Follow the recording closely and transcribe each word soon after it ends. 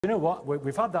You know what?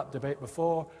 We've had that debate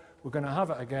before. We're going to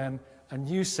have it again. And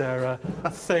you, Sarah,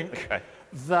 think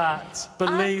that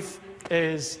belief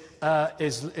is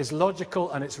logical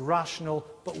and it's rational.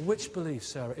 But which belief,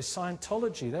 Sarah? Is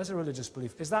Scientology? There's a religious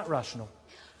belief. Is that rational?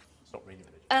 It's not really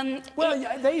religious.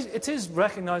 Well, it is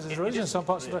recognised as religion in some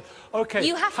parts of it. OK,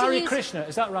 Hare Krishna,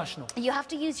 is that rational? You have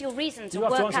to use your reason to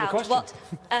work out what...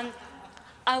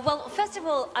 well, first of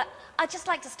all, I'd just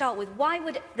like to start with why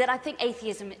that I think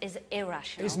atheism is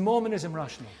irrational. Is Mormonism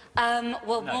rational?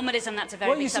 Well, no. Mormonism, that's a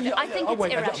very big subject. I think it's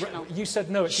irrational. You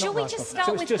said no, it's not rational. Shall we just start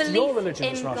so with it's just belief your religion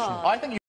in that's rational? God? I think